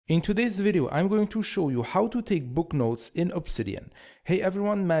In today's video, I'm going to show you how to take book notes in Obsidian. Hey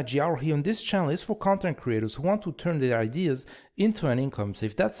everyone, Matt Giaro here, and this channel is for content creators who want to turn their ideas into an income. So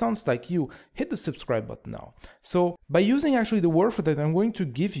if that sounds like you, hit the subscribe button now. So by using actually the workflow that I'm going to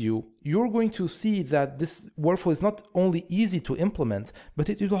give you, you're going to see that this workflow is not only easy to implement, but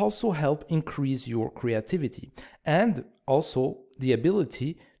it will also help increase your creativity and also the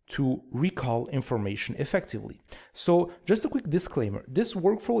ability to recall information effectively. So just a quick disclaimer, this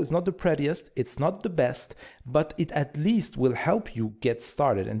workflow is not the prettiest, it's not the best, but it at least will help you get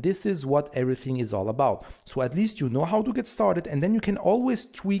started. And this is what everything is all about. So at least you know how to get started, and then you can always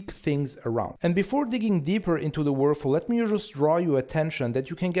tweak things around. And before digging deeper into the workflow, let me just draw your attention that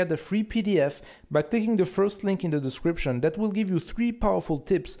you can get the free PDF by clicking the first link in the description that will give you 3 powerful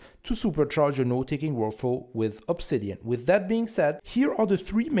tips to supercharge your note-taking workflow with Obsidian. With that being said, here are the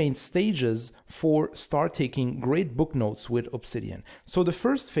 3 main stages for start taking great book notes with Obsidian. So the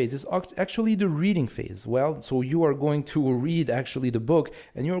first phase is actually the reading phase. Well, so you are going to read actually the book,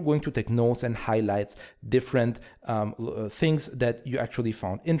 and you're going to take notes and highlight different things that you actually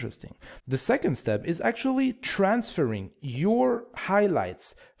found interesting. The second step is actually transferring your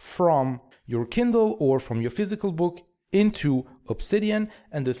highlights from your Kindle or from your physical book into Obsidian.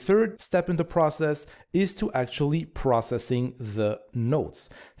 And the third step in the process is to actually processing the notes.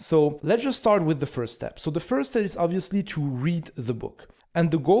 So let's just start with the first step. So the first step is obviously to read the book. And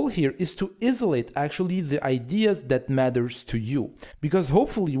the goal here is to isolate actually the ideas that matters to you. Because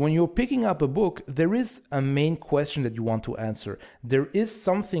hopefully when you're picking up a book, there is a main question that you want to answer. There is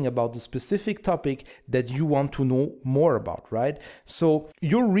something about the specific topic that you want to know more about, right? So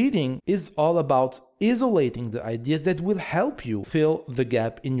your reading is all about isolating the ideas that will help you fill the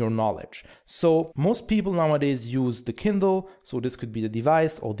gap in your knowledge. So most people nowadays use the Kindle. So this could be the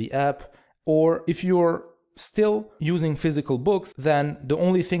device or the app, or if you're still using physical books, then the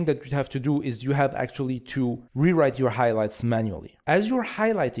only thing that you have to do is you have actually to rewrite your highlights manually. As you're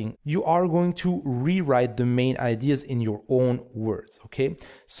highlighting, you are going to rewrite the main ideas in your own words, okay?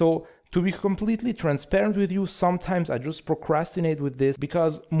 So to be completely transparent with you, sometimes I just procrastinate with this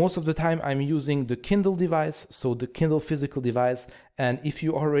because most of the time I'm using the Kindle device, so the Kindle physical device. And if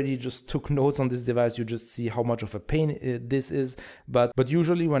you already just took notes on this device, you just see how much of a pain this is. But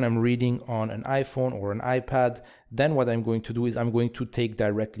usually when I'm reading on an iPhone or an iPad, then what I'm going to do is I'm going to take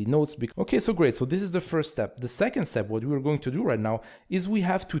directly notes. Okay, so great. So this is the first step. The second step, what we're going to do right now is we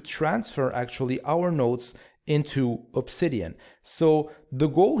have to transfer actually our notes into Obsidian. So the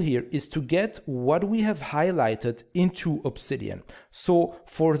goal here is to get what we have highlighted into Obsidian. So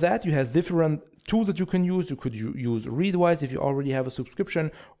for that, you have different tools that you can use. You could use Readwise if you already have a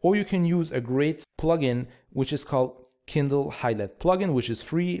subscription, or you can use a great plugin which is called Kindle Highlight plugin, which is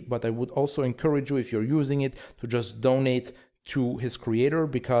free. But I would also encourage you, if you're using it, to just donate to his creator,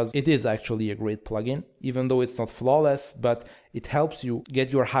 because it is actually a great plugin, even though it's not flawless, but it helps you get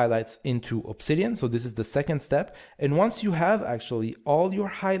your highlights into Obsidian. So this is the second step. And once you have actually all your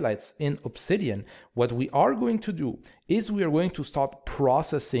highlights in Obsidian, what we are going to do is we are going to start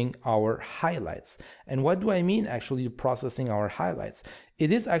processing our highlights. And what do I mean actually processing our highlights?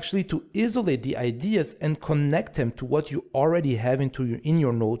 It is actually to isolate the ideas and connect them to what you already have in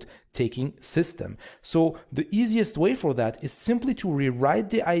your note-taking system. So the easiest way for that is simply to rewrite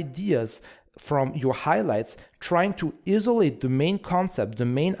the ideas from your highlights, trying to isolate the main concept, the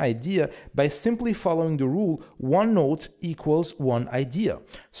main idea, by simply following the rule, one note equals one idea.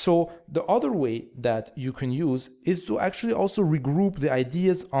 So the other way that you can use is to actually also regroup the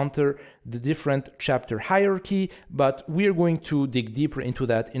ideas under the different chapter hierarchy, but we're going to dig deeper into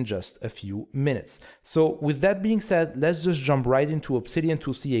that in just a few minutes. So with that being said, let's just jump right into Obsidian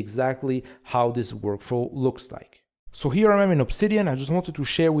to see exactly how this workflow looks like. So here I am in Obsidian. I just wanted to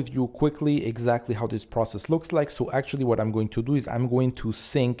share with you quickly exactly how this process looks like. So actually what I'm going to do is I'm going to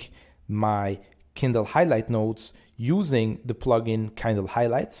sync my Kindle highlight notes using the plugin Kindle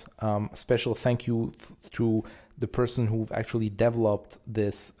Highlights. Special thank you to the person who actually developed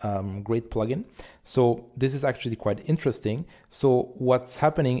this great plugin. So this is actually quite interesting. So what's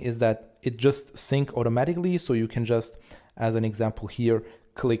happening is that it just sync automatically. So you can just, as an example here,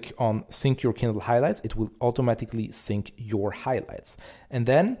 click on sync your Kindle highlights. It will automatically sync your highlights. And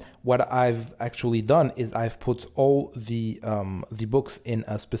then what I've actually done is I've put all the books in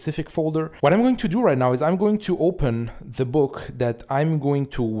a specific folder. What I'm going to do right now is I'm going to open the book that I'm going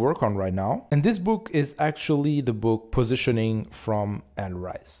to work on right now. And this book is actually the book Positioning from Anne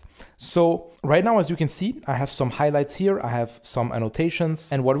Rice. So right now, as you can see, I have some highlights here. I have some annotations.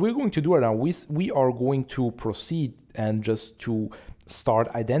 And what we're going to do right now, we are going to proceed and just to start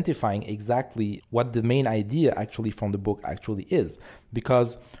identifying exactly what the main idea actually from the book actually is.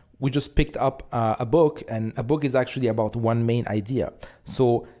 Because we just picked up a book, and a book is actually about one main idea.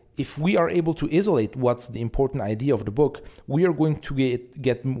 So if we are able to isolate what's the important idea of the book, we are going to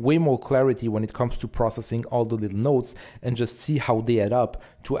get way more clarity when it comes to processing all the little notes and just see how they add up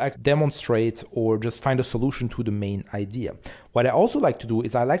to demonstrate or just find a solution to the main idea. What I also like to do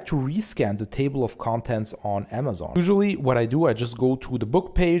is I like to rescan the table of contents on Amazon. Usually what I do, I just go to the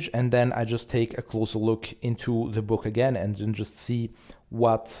book page and then I just take a closer look into the book again and then just see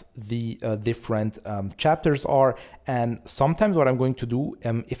what the different chapters are. And sometimes what I'm going to do,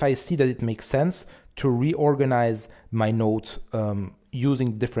 if I see that it makes sense to reorganize my note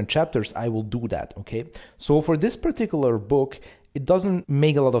using different chapters, I will do that, okay? So for this particular book, it doesn't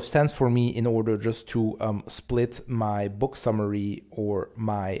make a lot of sense for me in order just to split my book summary or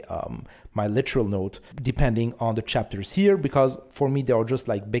my my literal note depending on the chapters here, because for me they are just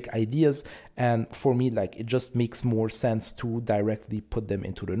like big ideas, and for me like it just makes more sense to directly put them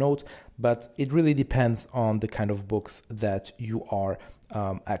into the note. But it really depends on the kind of books that you are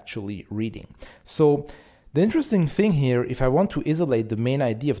actually reading. So the interesting thing here, if I want to isolate the main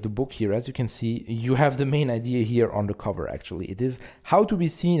idea of the book here, as you can see, you have the main idea here on the cover actually. It is how to be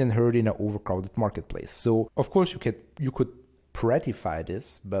seen and heard in an overcrowded marketplace. So of course you could prettify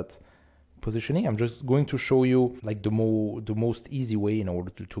this, but positioning, I'm just going to show you like the most easy way in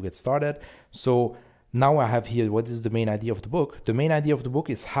order to get started. So now I have here, what is the main idea of the book? The main idea of the book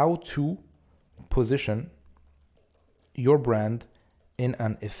is how to position your brand in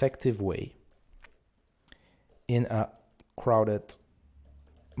an effective way in a crowded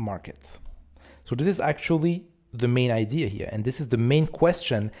market. So this is actually the main idea here, and this is the main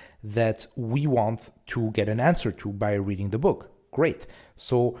question that we want to get an answer to by reading the book. Great.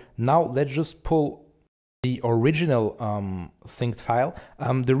 So now let's just pull the original synced file.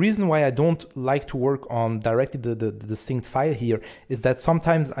 The reason why I don't like to work on directly the synced file here is that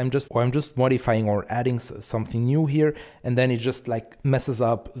sometimes I'm just modifying or adding something new here, and then it just like messes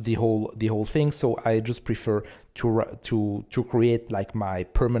up the whole thing. So I just prefer to create like my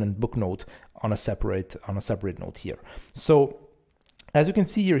permanent book note on a separate note here. So as you can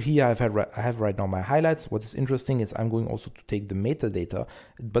see here, I have right now my highlights. What is interesting is I'm going also to take the metadata,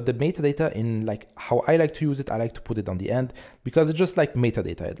 but the metadata in like how I like to use it, I like to put it on the end because it's just like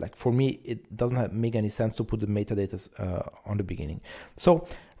metadata. Like for me, it doesn't make any sense to put the metadata on the beginning. So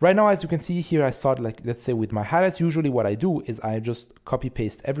right now, as you can see here, I start like, let's say with my highlights. Usually what I do is I just copy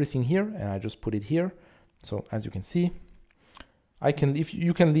paste everything here and I just put it here. So as you can see,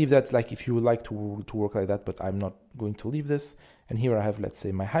 you can leave that like if you would like to work like that, but I'm not going to leave this. And here I have, let's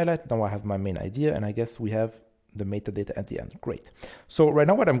say, my highlight. Now I have my main idea, and I guess we have the metadata at the end. Great. So right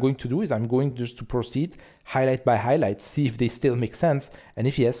now what I'm going to do is I'm going just to proceed highlight by highlight, see if they still make sense. And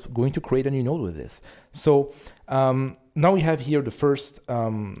if yes, going to create a new node with this. So now we have here the first,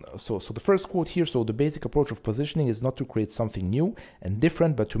 so the first quote here. So the basic approach of positioning is not to create something new and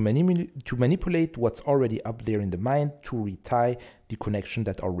different, but to manipulate what's already up there in the mind to retie the connection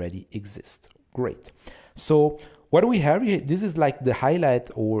that already exists. Great. So what do we have here? This is like the highlight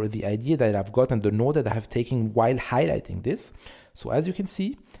or the idea that I've gotten, the note that I have taken while highlighting this. So as you can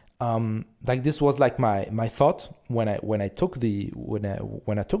see, like this was like my thought when I took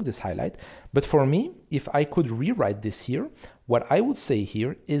this highlight. But for me, if I could rewrite this here, what I would say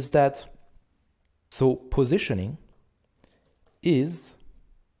here is that so positioning is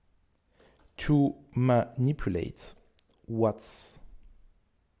to manipulate what's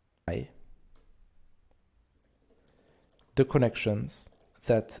the connections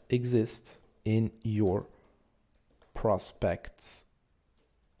that exist in your prospect's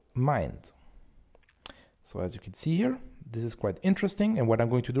mind. So as you can see here, this is quite interesting. And what I'm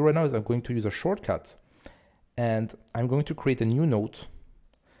going to do right now is I'm going to use a shortcut and I'm going to create a new note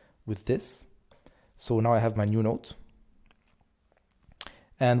with this. So now I have my new note.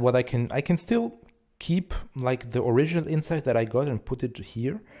 And what I can still keep like the original insight that I got and put it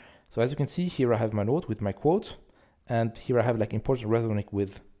here. So as you can see here, I have my note with my quote. And here I have like important resonate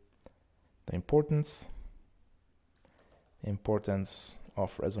with the importance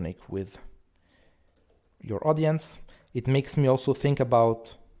of resonate with your audience. It makes me also think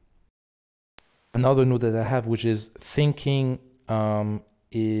about another note that I have, which is thinking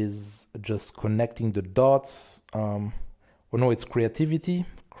is just connecting the dots. Or no, it's creativity.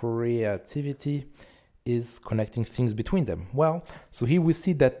 Creativity is connecting things between them. Well, so here we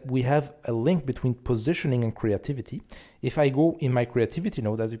see that we have a link between positioning and creativity. If I go in my creativity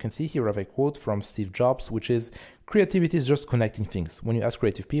node, as you can see here, I have a quote from Steve Jobs, which is creativity is just connecting things. When you ask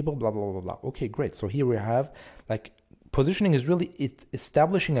creative people, blah, blah, blah, blah. Okay, great. So here we have like positioning is really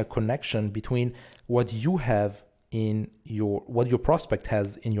establishing a connection between what you have in what your prospect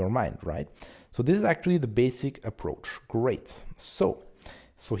has in your mind, right? So this is actually the basic approach. Great. So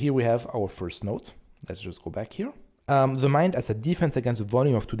here we have our first note. Let's just go back here. The mind as a defense against the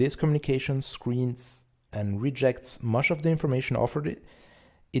volume of today's communication screens and rejects much of the information offered it.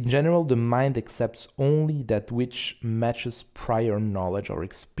 In general, the mind accepts only that which matches prior knowledge or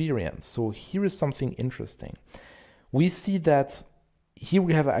experience. So here is something interesting. We see that here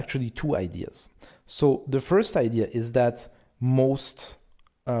we have actually two ideas. So the first idea is that most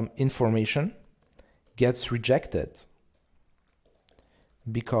information gets rejected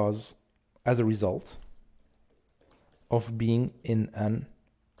because as a result of being in an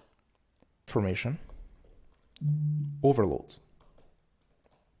information overload.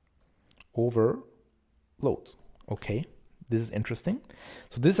 Okay, this is interesting.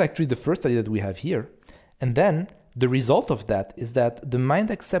 So this is actually the first idea that we have here. And then the result of that is that the mind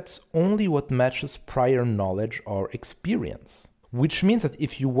accepts only what matches prior knowledge or experience, which means that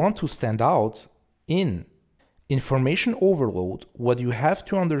if you want to stand out in information overload, what you have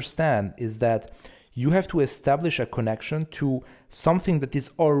to understand is that you have to establish a connection to something that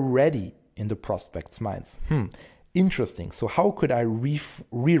is already in the prospect's minds. Interesting. So how could I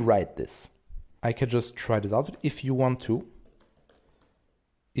rewrite this? I could just try this out. If you want to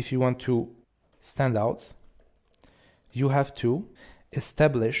stand out, you have to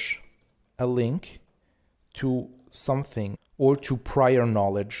establish a link to something or to prior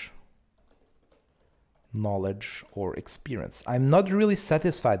knowledge or experience. I'm not really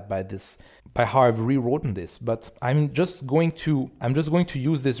satisfied by this, by how I've rewritten this, but I'm just going to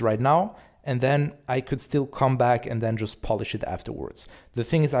use this right now, and then I could still come back and then just polish it afterwards. The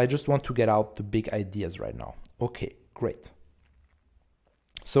thing is, I just want to get out the big ideas right now. Okay, great.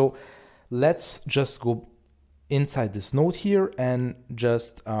 So let's just go inside this note here and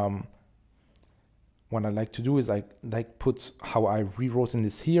just what I like to do is like put how I rewrote in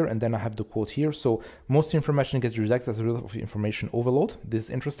this here, and then I have the quote here. So most information gets rejected as a result of information overload. This is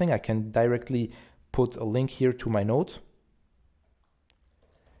interesting. I can directly put a link here to my note.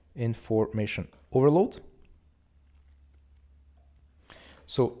 Information overload.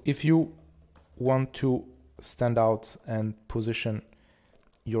 So if you want to stand out and position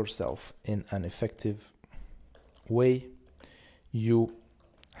yourself in an effective way, you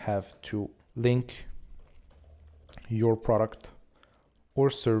have to link your product or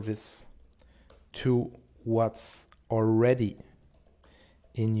service to what's already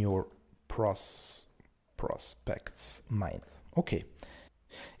in your prospect's mind. Okay.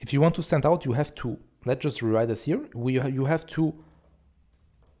 If you want to stand out, you have to, let's just rewrite this here. You have to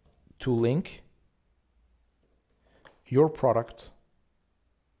link your product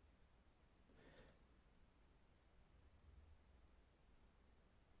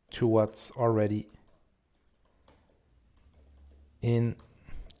to what's already in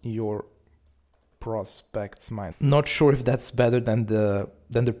your prospect's mind. Not sure if that's better than the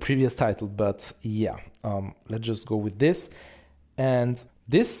previous title, but yeah, let's just go with this. And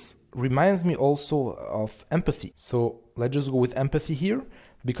this reminds me also of empathy. So let's just go with empathy here,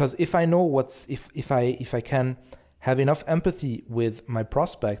 because if I know if I can have enough empathy with my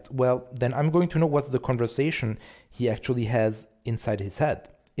prospect, well, then I'm going to know what's the conversation he actually has inside his head.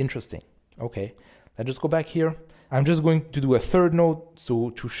 Interesting. Okay, let's just go back here. I'm just going to do a third note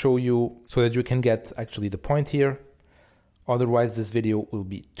to show you, so that you can get actually the point here. Otherwise, this video will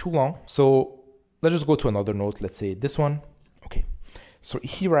be too long. So let's just go to another note. Let's say this one. Okay. So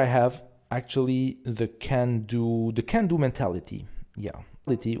here I have actually the can-do mentality. Yeah,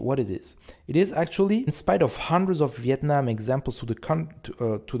 what it is. It is actually, in spite of hundreds of Vietnam examples to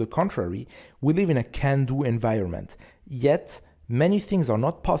the contrary, we live in a can-do environment. Yet, many things are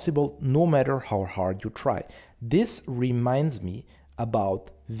not possible no matter how hard you try. This reminds me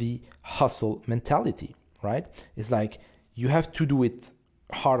about the hustle mentality, right? It's like you have to do it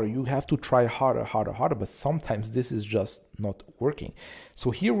harder, you have to try harder, but sometimes this is just not working.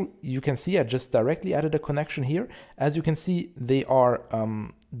 So here you can see I just directly added a connection here. As you can see, they are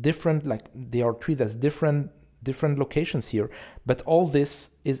different, like they are treated as different locations here, but all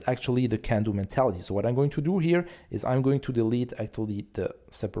this is actually the can-do mentality. So what I'm going to do here is I'm going to delete actually the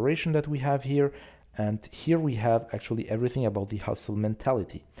separation that we have here, and here we have actually everything about the hustle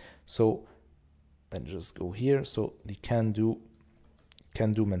mentality. So let's just go here. So the can-do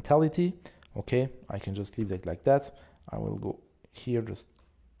mentality. Okay, I can just leave it like that. I will go here, just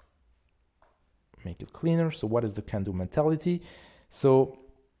make it cleaner. So what is the can-do mentality? So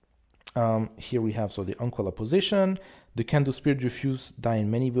Here we have, so the uncoil position, the candle spirit diffuse die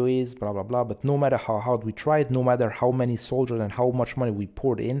in many ways, blah, blah, blah. But no matter how hard we tried, no matter how many soldiers and how much money we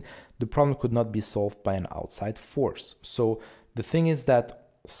poured in, the problem could not be solved by an outside force. So the thing is that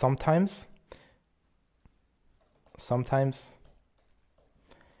sometimes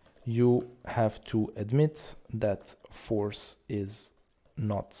you have to admit that force is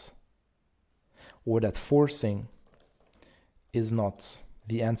not, or that forcing is not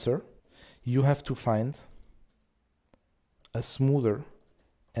the answer. You have to find a smoother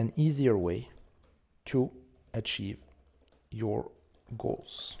and easier way to achieve your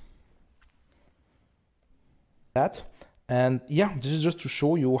goals. And yeah, this is just to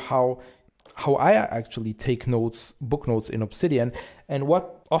show you how I actually take notes, book notes in Obsidian. And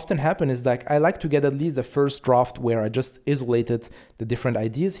what often happens is like I like to get at least the first draft where I just isolated the different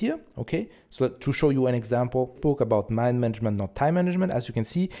ideas here. Okay, so to show you an example book about mind management, not time management. As you can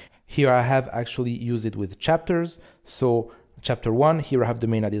see here, I have actually used it with chapters. So chapter 1, here I have the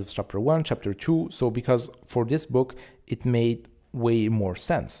main ideas of chapter 1, chapter 2. So because for this book, it made way more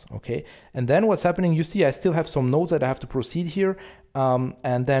sense. Okay, and then what's happening, you see I still have some notes that I have to proceed here.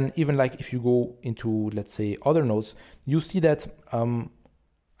 And then even like if you go into, let's say, other notes, you see that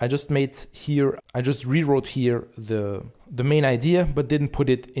I just rewrote here the main idea, but didn't put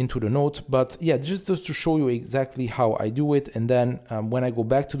it into the note. But yeah, just to show you exactly how I do it. And then when I go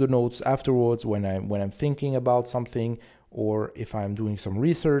back to the notes afterwards, when I'm thinking about something, or if I'm doing some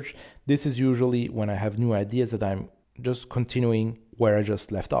research, this is usually when I have new ideas that I'm just continuing where I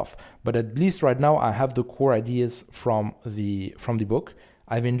just left off. But at least right now I have the core ideas from the book.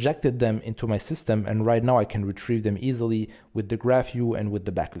 I've injected them into my system, and right now I can retrieve them easily with the graph view and with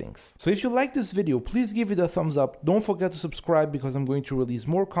the backlinks. So if you like this video, please give it a thumbs up. Don't forget to subscribe because I'm going to release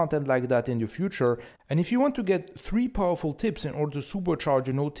more content like that in the future. And if you want to get 3 powerful tips in order to supercharge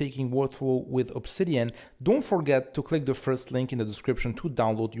your note-taking workflow with Obsidian, don't forget to click the first link in the description to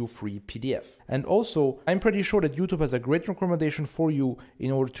download your free PDF. And also, I'm pretty sure that YouTube has a great recommendation for you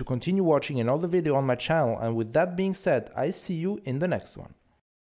in order to continue watching another video on my channel. And with that being said, I see you in the next one.